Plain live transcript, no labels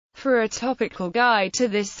For a topical guide to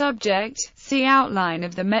this subject, see Outline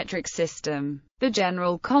of the metric system. The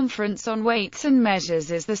General Conference on Weights and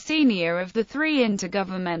Measures is the senior of the three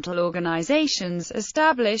intergovernmental organizations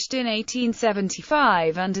established in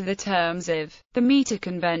 1875 under the terms of the Metre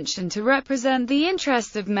Convention to represent the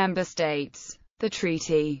interests of member states. The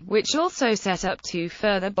treaty, which also set up two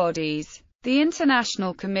further bodies, the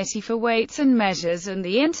International Committee for Weights and Measures and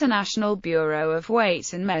the International Bureau of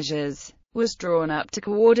Weights and Measures, was drawn up to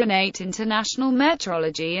coordinate international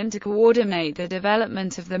metrology and to coordinate the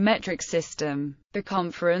development of the metric system. The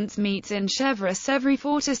conference meets in Chevreuse every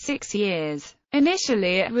 4 to 6 years.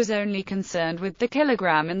 Initially it was only concerned with the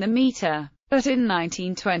kilogram and the meter, but in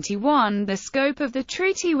 1921 the scope of the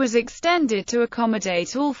treaty was extended to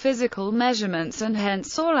accommodate all physical measurements and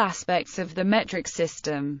hence all aspects of the metric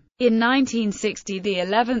system. In 1960 the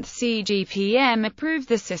 11th CGPM approved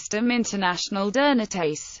the system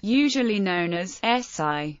International-d'E, usually known as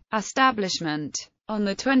SI, establishment. On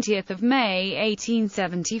 20 May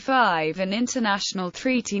 1875 an international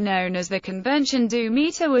treaty known as the Convention-Du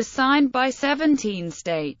Metre was signed by 17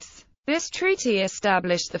 states. This treaty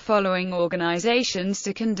established the following organizations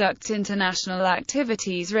to conduct international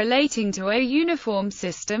activities relating to a uniform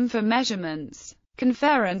system for measurements: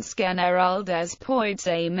 Conférence générale des poids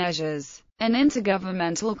et mesures, an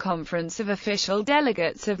intergovernmental conference of official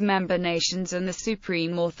delegates of member nations and the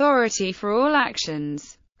supreme authority for all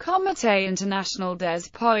actions; Comité international des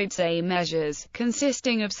poids et mesures,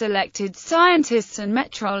 consisting of selected scientists and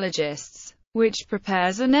metrologists, which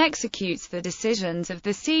prepares and executes the decisions of the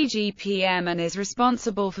CGPM and is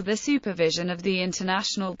responsible for the supervision of the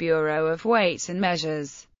International Bureau of Weights and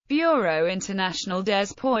Measures. Bureau International des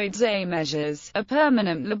Poids et Mesures, a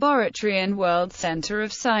permanent laboratory and world center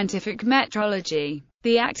of scientific metrology,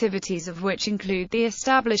 the activities of which include the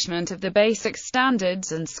establishment of the basic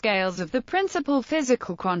standards and scales of the principal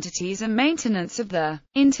physical quantities and maintenance of the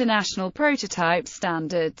international prototype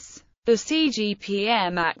standards. The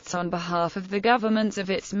CGPM acts on behalf of the governments of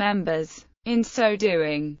its members. In so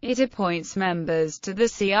doing, it appoints members to the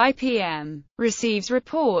CIPM, receives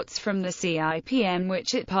reports from the CIPM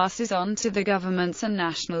which it passes on to the governments and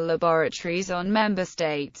national laboratories on member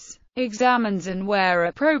states, examines and where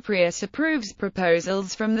appropriate approves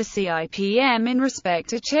proposals from the CIPM in respect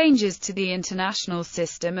to changes to the international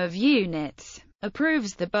system of units,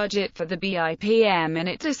 approves the budget for the BIPM, and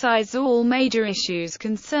it decides all major issues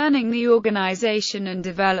concerning the organization and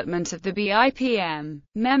development of the BIPM.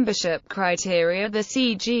 Membership criteria: the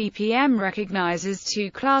CGPM recognizes two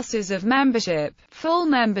classes of membership: full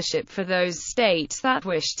membership for those states that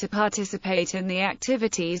wish to participate in the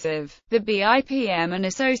activities of the BIPM, and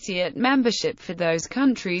associate membership for those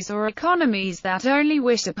countries or economies that only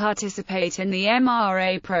wish to participate in the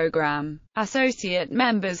MRA program. Associate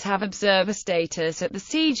members have observer status at the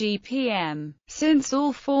CGPM. Since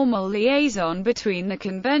all formal liaison between the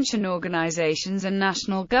convention organizations and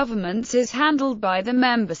national governments is handled by the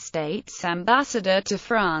member states' ambassador to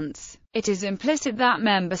France, it is implicit that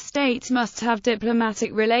member states must have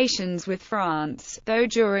diplomatic relations with France, though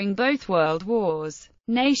during both World Wars,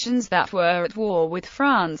 nations that were at war with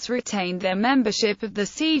France retained their membership of the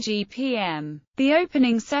CGPM. The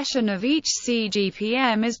opening session of each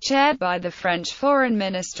CGPM is chaired by the French Foreign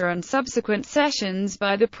Minister and subsequent sessions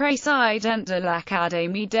by the Président de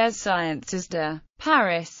l'Académie des Sciences de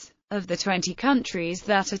Paris. Of the 20 countries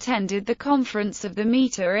that attended the Conference of the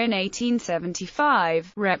Metre in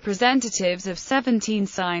 1875, representatives of 17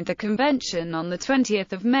 signed the convention on 20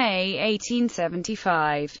 May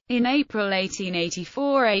 1875. In April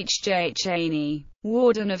 1884, H.J. Cheney,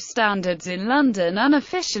 Warden of Standards in London,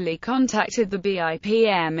 unofficially contacted the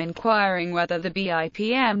BIPM inquiring whether the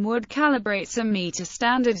BIPM would calibrate some meter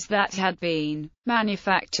standards that had been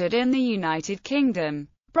manufactured in the United Kingdom.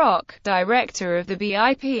 Brock, director of the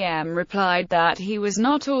BIPM, replied that he was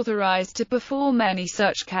not authorized to perform any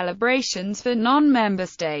such calibrations for non-member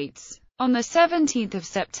states. On 17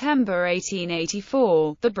 September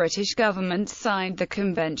 1884, the British government signed the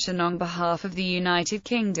convention on behalf of the United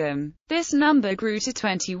Kingdom. This number grew to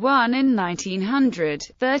 21 in 1900,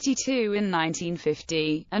 32 in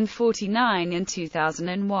 1950, and 49 in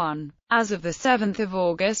 2001. As of 7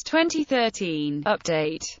 August 2013,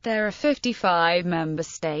 update, there are 55 member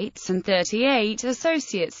states and 38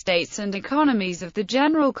 associate states and economies of the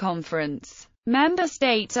General Conference. Member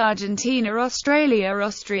states: Argentina, Australia,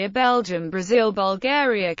 Austria, Belgium, Brazil,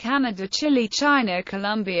 Bulgaria, Canada, Chile, China,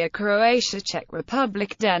 Colombia, Croatia, Czech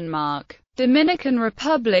Republic, Denmark, Dominican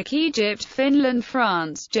Republic, Egypt, Finland,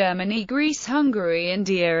 France, Germany, Greece, Hungary,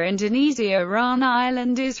 India, Indonesia, Iran,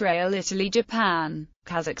 Ireland, Israel, Italy, Japan,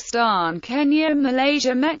 Kazakhstan, Kenya,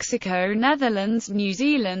 Malaysia, Mexico, Netherlands, New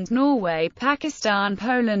Zealand, Norway, Pakistan,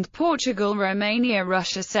 Poland, Portugal, Romania,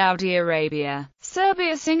 Russia, Saudi Arabia,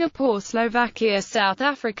 Serbia, Singapore, Slovakia, South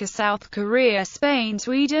Africa, South Korea, Spain,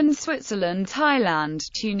 Sweden, Switzerland, Thailand,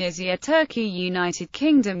 Tunisia, Turkey, United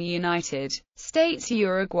Kingdom, United States,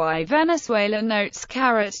 Uruguay, Venezuela. Notes: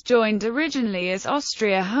 joined originally as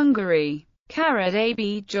Austria-Hungary.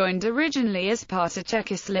 AB joined originally as part of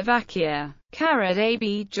Czechoslovakia.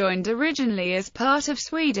 AB joined originally as part of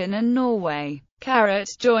Sweden and Norway.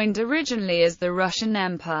 Joined originally as the Russian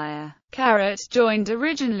Empire. Joined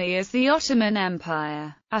originally as the Ottoman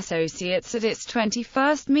Empire. Associates. At its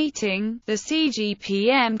 21st meeting, the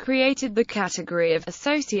CGPM created the category of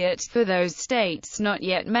associate for those states not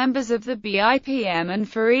yet members of the BIPM and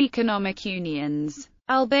for economic unions: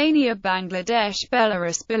 Albania, Bangladesh,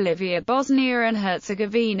 Belarus, Bolivia, Bosnia and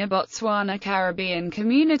Herzegovina, Botswana, Caribbean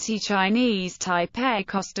Community, Chinese Taipei,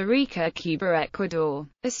 Costa Rica, Cuba, Ecuador,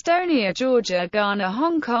 Estonia, Georgia, Ghana,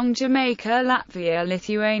 Hong Kong, Jamaica, Latvia,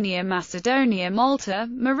 Lithuania, Macedonia, Malta,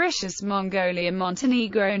 Mauritius, Mongolia,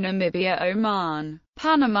 Montenegro, Namibia, Oman,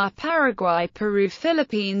 Panama, Paraguay, Peru,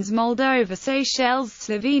 Philippines, Moldova, Seychelles,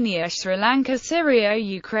 Slovenia, Sri Lanka, Syria,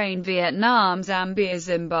 Ukraine, Vietnam, Zambia,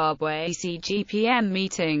 Zimbabwe. CGPM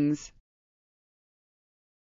meetings.